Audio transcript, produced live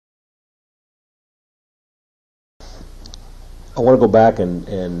I want to go back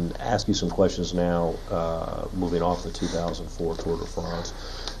and ask you some questions now, moving off the 2004 Tour de France.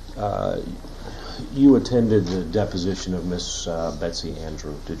 You attended the deposition of Miss Betsy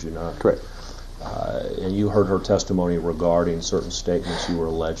Andrew, did you not? Correct. And you heard her testimony regarding certain statements you were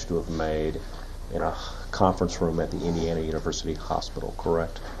alleged to have made in a conference room at the Indiana University Hospital,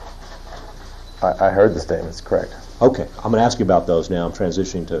 correct? I heard the statements, correct. Okay, I'm going to ask you about those now. I'm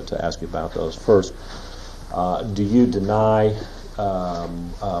transitioning to ask you about those. First, do you deny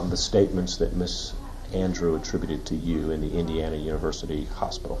the statements that Miss Andrew attributed to you in the Indiana University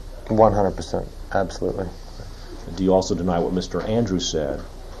Hospital? 100%, absolutely. Do you also deny what Mr. Andrew said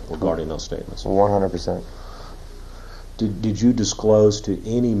regarding those statements? 100%. Did you disclose to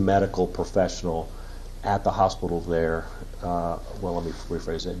any medical professional at the hospital there, well, let me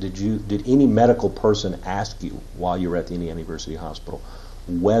rephrase that, did any medical person ask you while you were at the Indiana University Hospital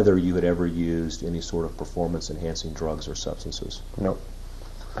whether you had ever used any sort of performance-enhancing drugs or substances? No,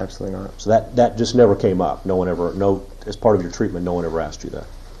 absolutely not. So that just never came up? As part of your treatment, no one ever asked you that?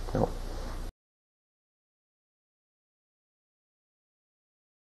 No.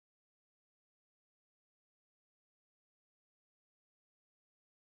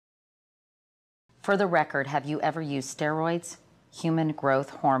 For the record, have you ever used steroids, human growth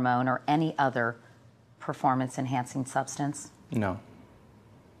hormone, or any other performance-enhancing substance? No.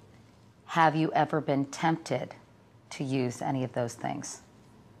 Have you ever been tempted to use any of those things?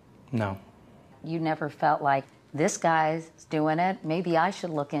 No. You never felt like, this guy's doing it, maybe I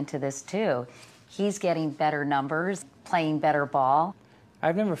should look into this too. He's getting better numbers, playing better ball.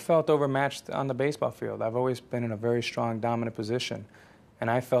 I've never felt overmatched on the baseball field. I've always been in a very strong, dominant position. And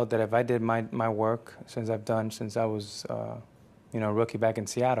I felt that if I did my work, since I was a rookie back in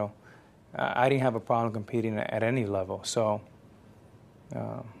Seattle, I didn't have a problem competing at any level. So,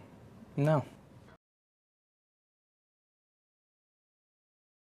 no.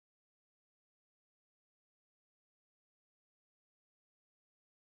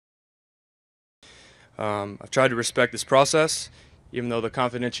 I've tried to respect this process, even though the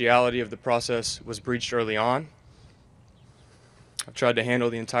confidentiality of the process was breached early on. I've tried to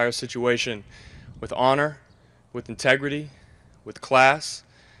handle the entire situation with honor, with integrity, with class,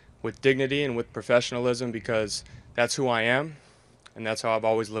 with dignity, and with professionalism, because that's who I am, and that's how I've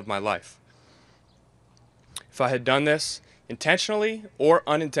always lived my life. If I had done this intentionally or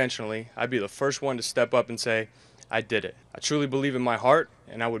unintentionally, I'd be the first one to step up and say, I did it. I truly believe in my heart,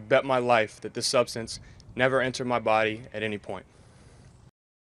 and I would bet my life that this substance never entered my body at any point.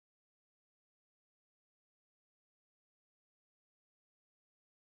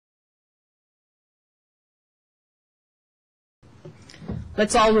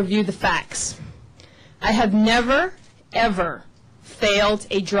 Let's all review the facts. I have never, ever failed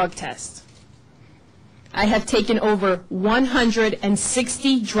a drug test. I have taken over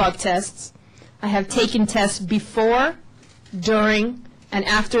 160 drug tests. I have taken tests before, during, and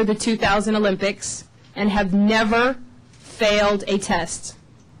after the 2000 Olympics, and have never failed a test.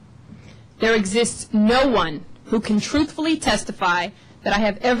 There exists no one who can truthfully testify that I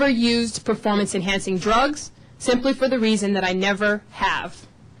have ever used performance-enhancing drugs, simply for the reason that I never have.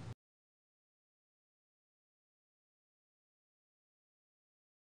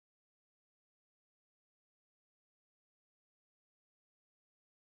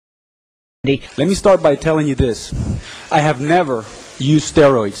 Let me start by telling you this. I have never used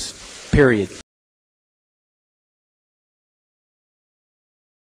steroids, period.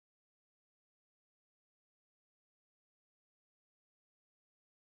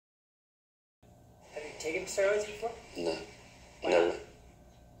 Have you taken steroids before? No, Why never. not?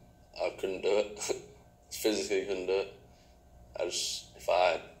 I couldn't do it. Physically couldn't do it. If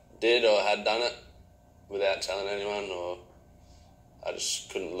I did or had done it without telling anyone, or I just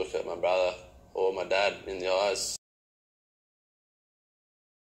couldn't look at my brother or my dad in the eyes.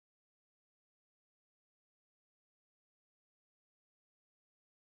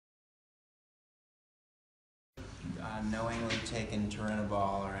 Knowingly taken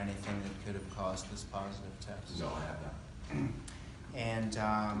Turinabol or anything that could have caused this positive test? No, I have not. And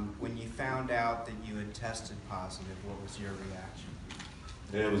when you found out that you had tested positive, what was your reaction?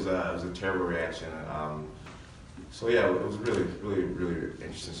 It was a terrible reaction. So yeah, it was really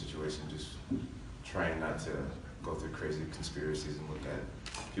interesting situation. Just trying not to go through crazy conspiracies and look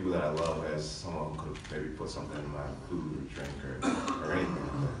at people that I love as some of them could have maybe put something in my food or drink or anything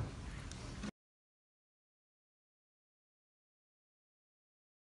like that.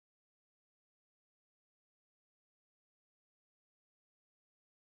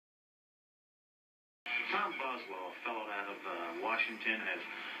 Tom Boswell, a fellow out of Washington, has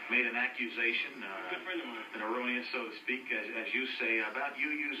made an accusation, an erroneous, so to speak, as you say, about you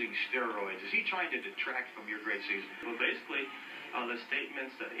using steroids. Is he trying to detract from your great season? Well, basically, the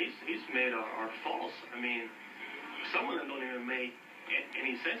statements that he's made are false. I mean, some of them don't even make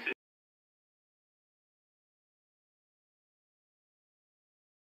any sense.